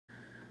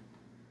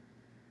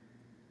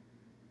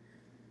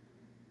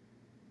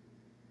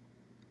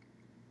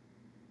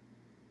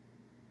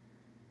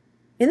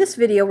In this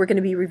video, we're going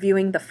to be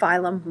reviewing the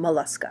phylum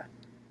Mollusca.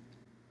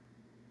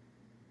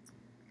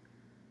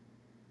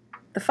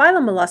 The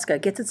phylum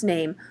Mollusca gets its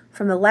name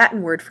from the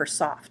Latin word for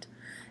soft.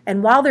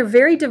 And while they're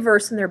very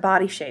diverse in their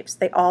body shapes,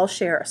 they all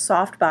share a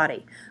soft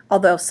body,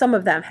 although some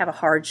of them have a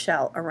hard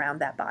shell around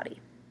that body.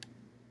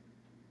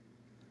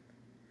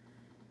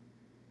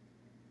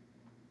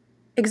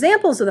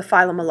 Examples of the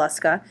phylum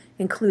Mollusca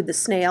include the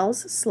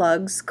snails,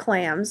 slugs,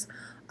 clams,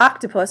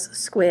 octopus,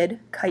 squid,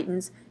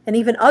 chitons, and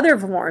even other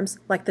forms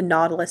like the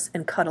nautilus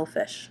and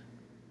cuttlefish.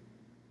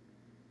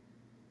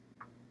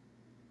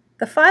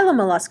 The phylum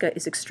Mollusca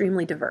is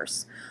extremely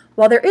diverse.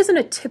 While there isn't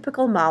a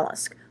typical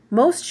mollusk,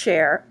 most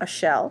share a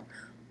shell,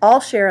 all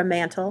share a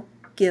mantle,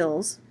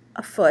 gills,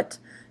 a foot,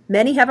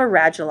 many have a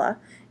radula,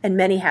 and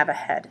many have a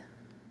head.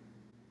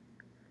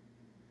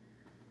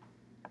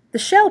 The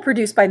shell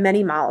produced by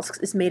many mollusks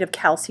is made of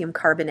calcium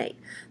carbonate.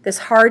 This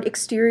hard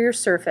exterior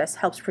surface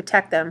helps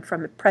protect them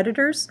from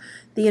predators,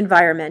 the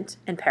environment,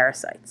 and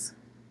parasites.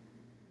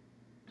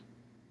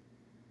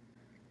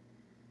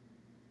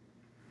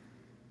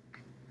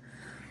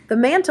 The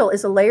mantle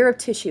is a layer of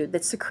tissue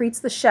that secretes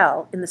the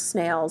shell in the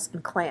snails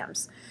and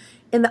clams.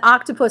 In the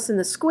octopus and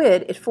the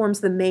squid, it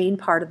forms the main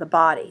part of the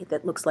body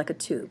that looks like a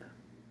tube.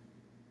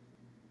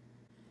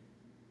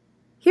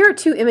 Here are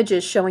two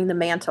images showing the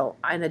mantle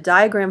in a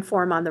diagram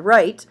form on the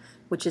right,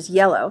 which is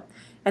yellow,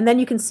 and then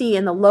you can see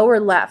in the lower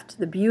left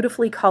the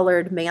beautifully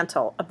colored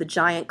mantle of the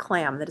giant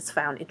clam that is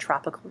found in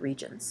tropical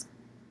regions.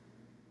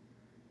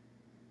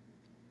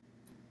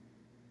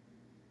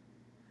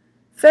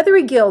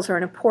 Feathery gills are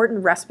an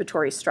important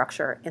respiratory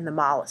structure in the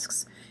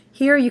mollusks.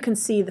 Here you can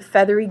see the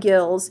feathery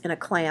gills in a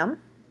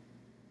clam,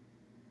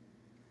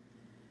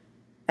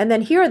 and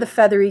then here are the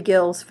feathery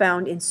gills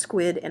found in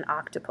squid and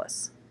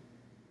octopus.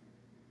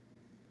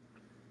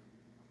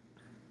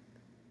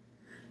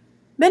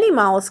 Many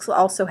mollusks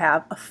also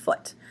have a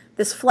foot.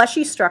 This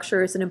fleshy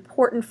structure is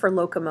important for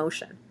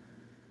locomotion.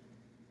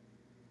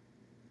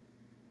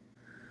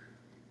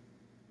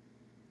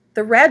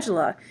 The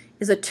radula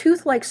is a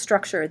tooth-like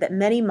structure that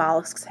many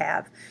mollusks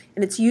have,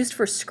 and it's used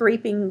for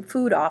scraping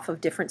food off of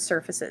different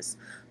surfaces.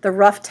 The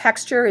rough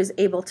texture is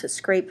able to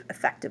scrape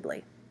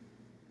effectively.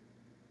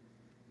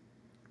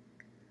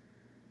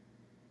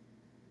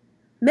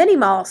 Many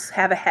mollusks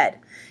have a head,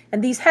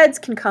 and these heads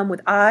can come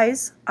with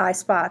eyes, eye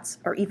spots,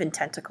 or even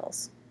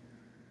tentacles.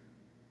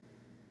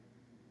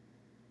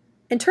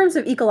 In terms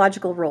of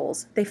ecological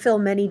roles, they fill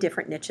many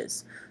different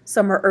niches.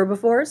 Some are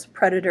herbivores,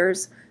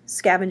 predators,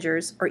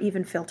 scavengers, or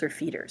even filter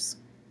feeders.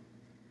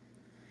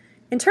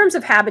 In terms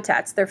of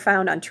habitats, they're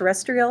found on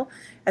terrestrial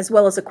as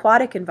well as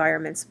aquatic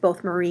environments,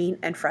 both marine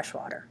and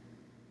freshwater.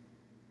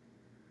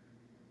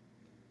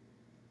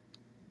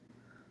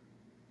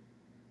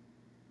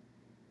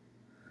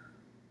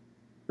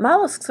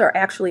 Mollusks are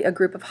actually a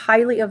group of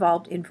highly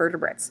evolved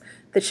invertebrates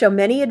that show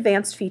many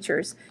advanced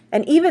features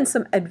and even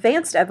some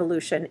advanced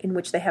evolution in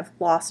which they have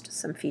lost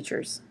some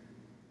features.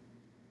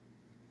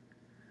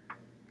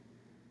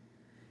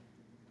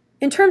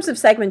 In terms of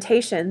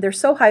segmentation, they're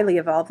so highly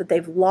evolved that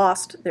they've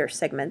lost their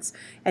segments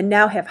and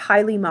now have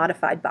highly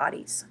modified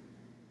bodies.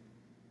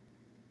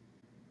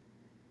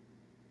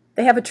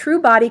 They have a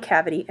true body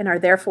cavity and are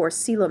therefore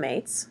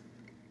coelomates,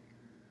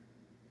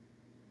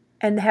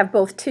 and have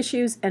both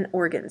tissues and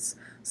organs.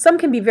 Some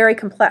can be very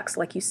complex,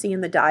 like you see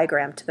in the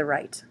diagram to the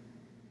right.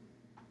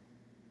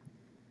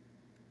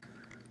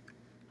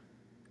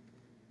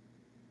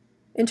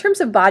 In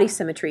terms of body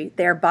symmetry,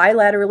 they are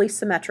bilaterally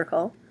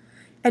symmetrical,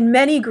 and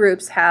many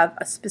groups have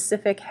a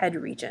specific head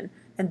region,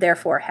 and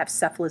therefore have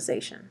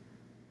cephalization.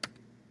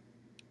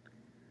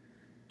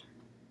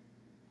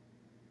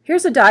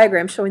 Here's a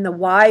diagram showing the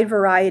wide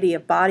variety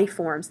of body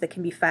forms that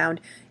can be found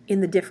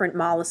in the different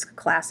mollusk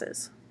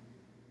classes.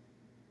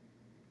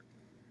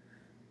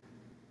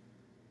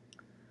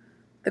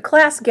 The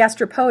class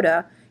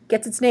Gastropoda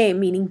gets its name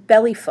meaning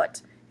belly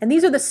foot, and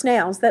these are the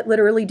snails that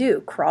literally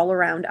do crawl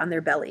around on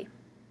their belly.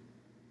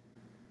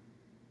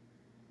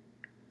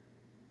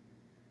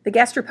 The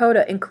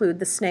Gastropoda include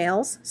the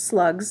snails,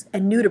 slugs,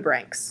 and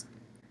nudibranchs.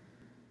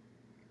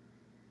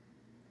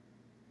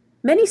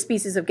 Many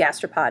species of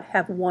gastropod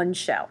have one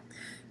shell.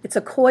 It's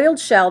a coiled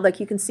shell like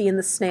you can see in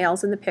the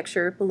snails in the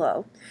picture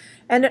below,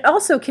 and it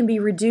also can be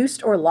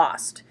reduced or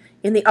lost.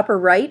 In the upper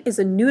right is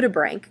a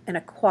nudibranch, an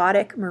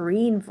aquatic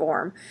marine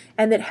form,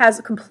 and it has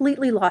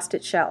completely lost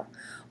its shell,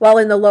 while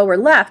in the lower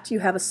left you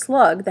have a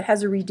slug that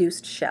has a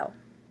reduced shell.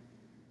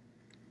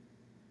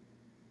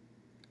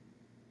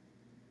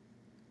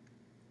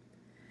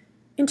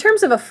 In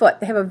terms of a foot,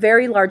 they have a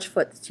very large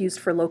foot that's used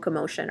for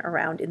locomotion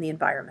around in the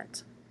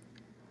environment.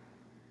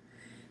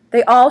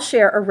 They all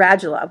share a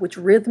radula, which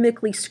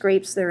rhythmically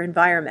scrapes their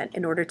environment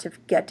in order to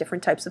get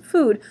different types of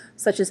food,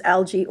 such as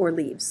algae or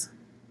leaves.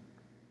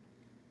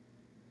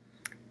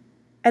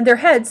 And their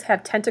heads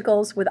have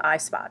tentacles with eye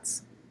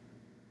spots.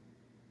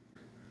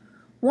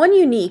 One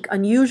unique,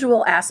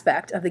 unusual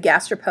aspect of the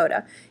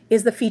gastropoda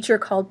is the feature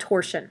called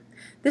torsion.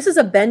 This is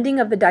a bending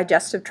of the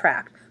digestive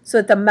tract so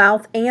that the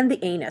mouth and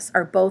the anus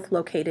are both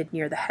located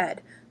near the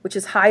head, which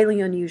is highly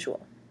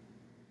unusual.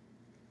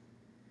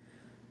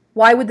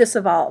 Why would this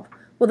evolve?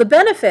 Well, the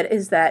benefit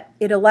is that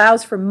it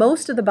allows for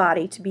most of the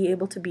body to be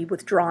able to be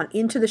withdrawn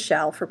into the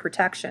shell for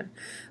protection,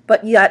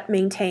 but yet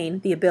maintain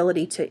the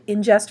ability to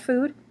ingest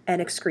food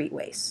and excrete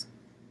waste.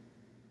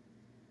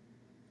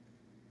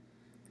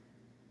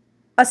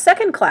 A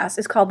second class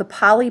is called the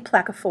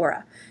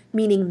polyplacophora,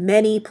 meaning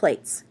many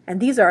plates,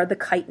 and these are the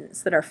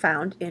chitons that are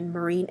found in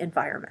marine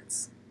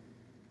environments.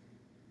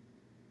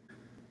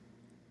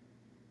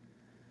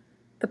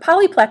 The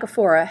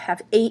polyplacophora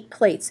have 8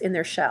 plates in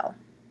their shell.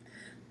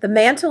 The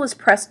mantle is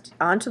pressed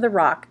onto the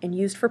rock and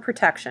used for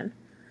protection,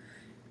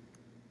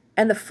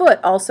 and the foot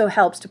also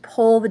helps to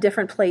pull the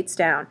different plates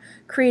down,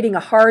 creating a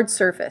hard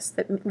surface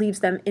that leaves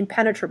them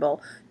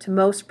impenetrable to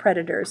most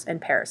predators and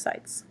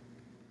parasites.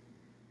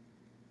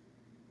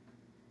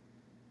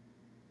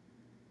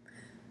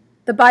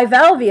 The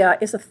bivalvia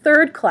is a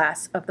third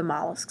class of the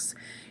mollusks,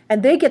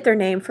 and they get their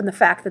name from the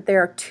fact that they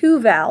are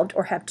two-valved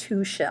or have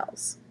 2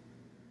 shells.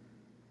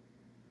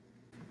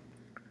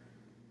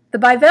 The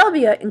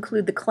bivalvia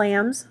include the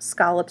clams,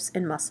 scallops,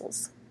 and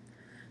mussels.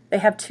 They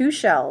have 2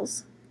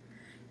 shells,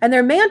 and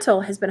their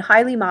mantle has been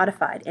highly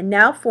modified and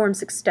now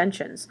forms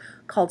extensions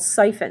called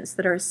siphons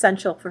that are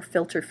essential for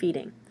filter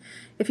feeding.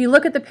 If you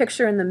look at the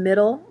picture in the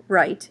middle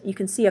right, you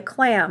can see a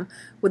clam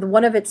with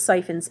one of its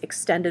siphons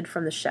extended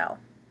from the shell.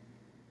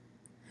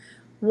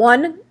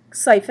 One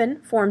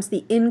siphon forms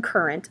the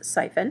in-current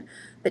siphon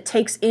that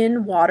takes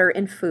in water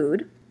and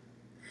food,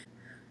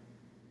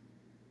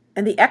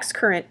 and the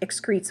excurrent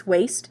excretes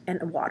waste and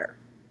water.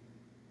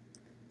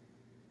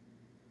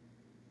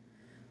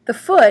 The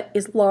foot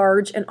is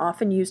large and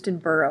often used in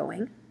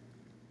burrowing,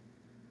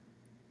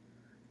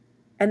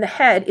 and the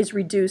head is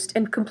reduced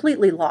and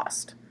completely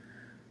lost.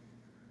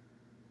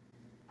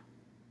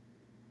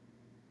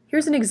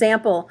 Here's an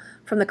example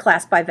from the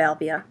class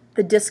Bivalvia,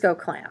 the disco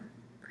clam.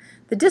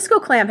 The disco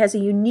clam has a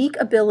unique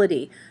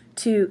ability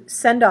to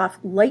send off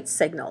light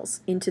signals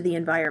into the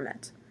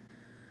environment.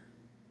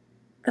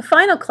 The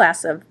final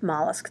class of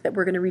mollusks that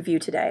we're going to review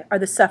today are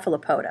the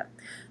cephalopoda.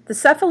 The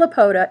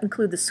cephalopoda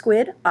include the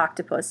squid,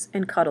 octopus,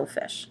 and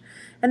cuttlefish,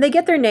 and they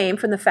get their name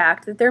from the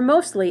fact that they're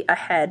mostly a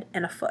head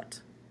and a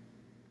foot.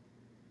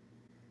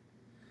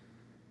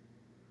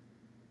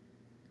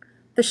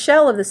 The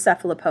shell of the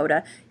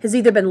cephalopoda has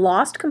either been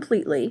lost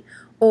completely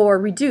or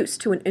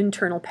reduced to an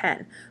internal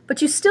pen,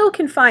 but you still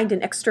can find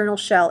an external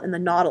shell in the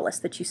nautilus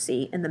that you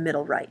see in the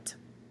middle right.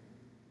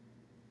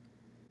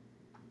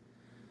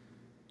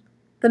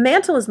 The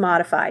mantle is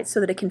modified so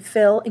that it can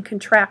fill and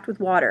contract with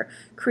water,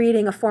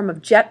 creating a form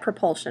of jet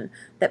propulsion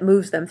that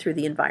moves them through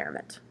the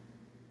environment.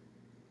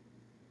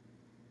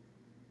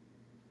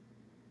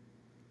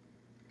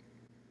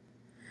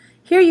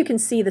 Here you can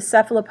see the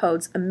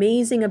cephalopods'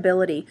 amazing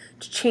ability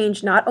to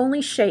change not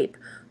only shape,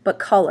 but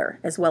color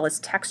as well as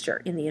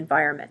texture in the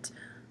environment.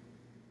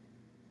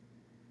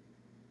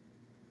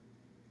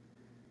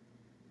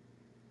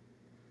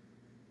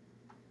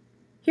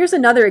 Here's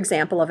another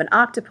example of an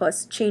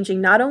octopus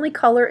changing not only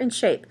color and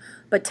shape,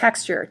 but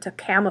texture to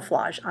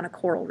camouflage on a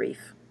coral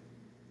reef.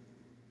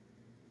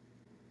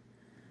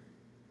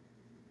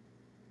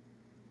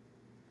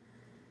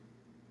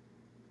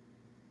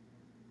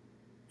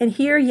 And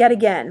here, yet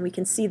again, we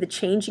can see the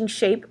changing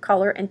shape,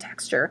 color, and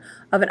texture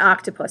of an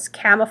octopus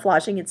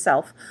camouflaging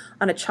itself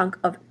on a chunk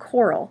of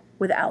coral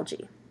with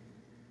algae.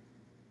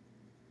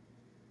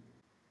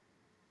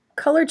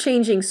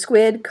 Color-changing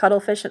squid,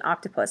 cuttlefish, and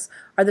octopus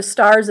are the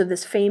stars of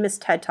this famous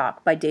TED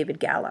Talk by David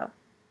Gallo.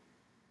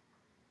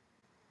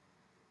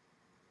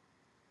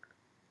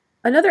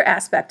 Another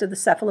aspect of the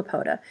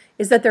cephalopoda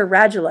is that their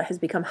radula has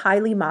become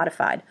highly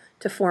modified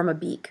to form a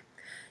beak.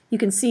 You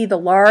can see the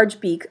large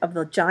beak of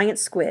the giant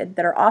squid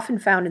that are often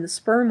found in the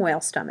sperm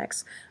whale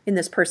stomachs in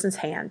this person's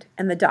hand,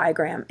 and the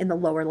diagram in the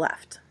lower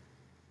left.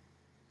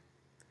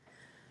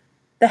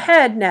 The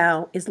head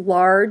now is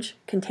large,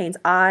 contains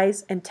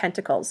eyes and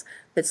tentacles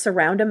that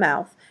surround a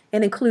mouth,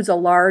 and includes a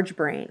large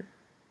brain.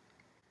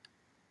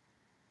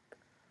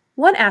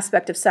 One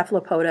aspect of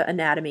cephalopoda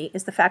anatomy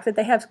is the fact that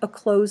they have a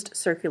closed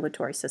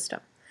circulatory system.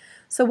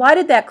 So why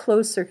did that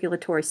closed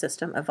circulatory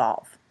system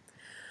evolve?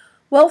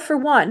 Well, for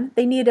one,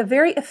 they need a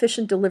very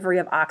efficient delivery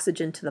of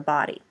oxygen to the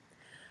body.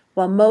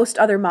 While most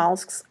other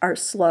mollusks are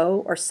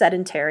slow or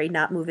sedentary,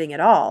 not moving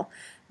at all,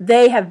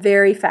 they have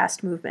very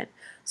fast movement.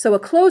 So a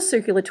closed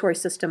circulatory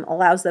system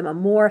allows them a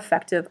more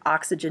effective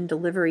oxygen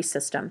delivery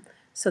system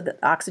so that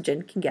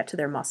oxygen can get to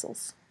their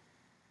muscles.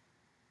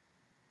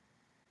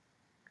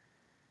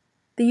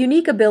 The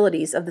unique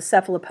abilities of the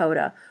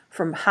cephalopoda,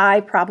 from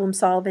high problem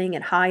solving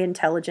and high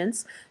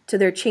intelligence to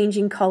their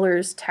changing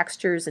colors,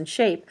 textures, and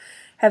shape,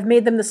 have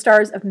made them the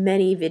stars of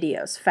many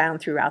videos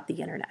found throughout the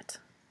internet.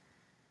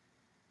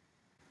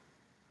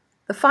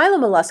 The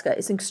Phylum Mollusca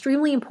is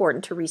extremely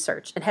important to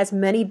research and has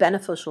many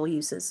beneficial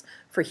uses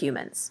for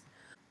humans.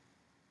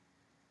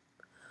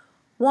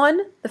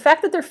 One, the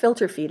fact that they're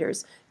filter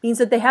feeders means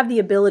that they have the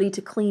ability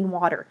to clean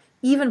water,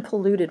 even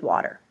polluted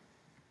water.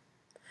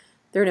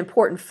 They're an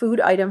important food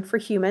item for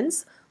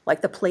humans,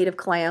 like the plate of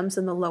clams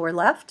in the lower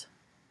left.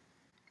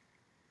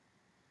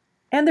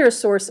 And they're a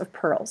source of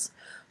pearls.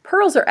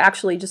 Pearls are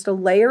actually just a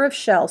layer of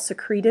shell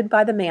secreted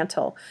by the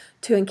mantle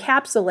to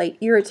encapsulate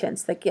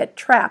irritants that get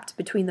trapped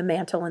between the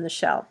mantle and the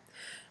shell.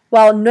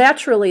 While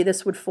naturally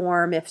this would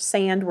form if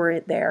sand were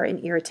there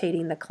and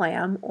irritating the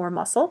clam or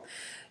mussel,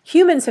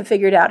 humans have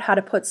figured out how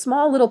to put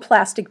small little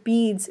plastic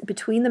beads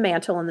between the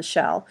mantle and the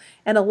shell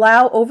and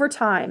allow over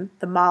time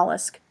the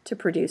mollusk to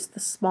produce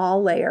the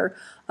small layer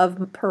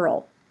of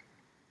pearl.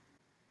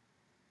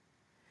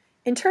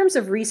 In terms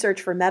of research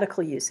for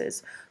medical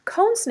uses,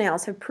 cone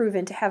snails have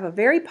proven to have a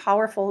very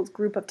powerful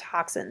group of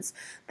toxins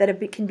that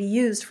can be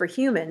used for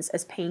humans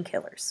as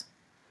painkillers.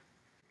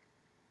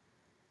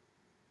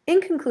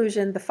 In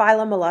conclusion, the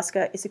phylum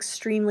Mollusca is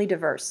extremely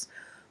diverse,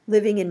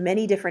 living in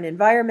many different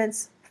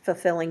environments,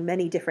 fulfilling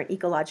many different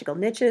ecological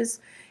niches,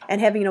 and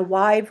having a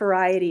wide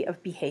variety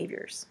of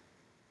behaviors.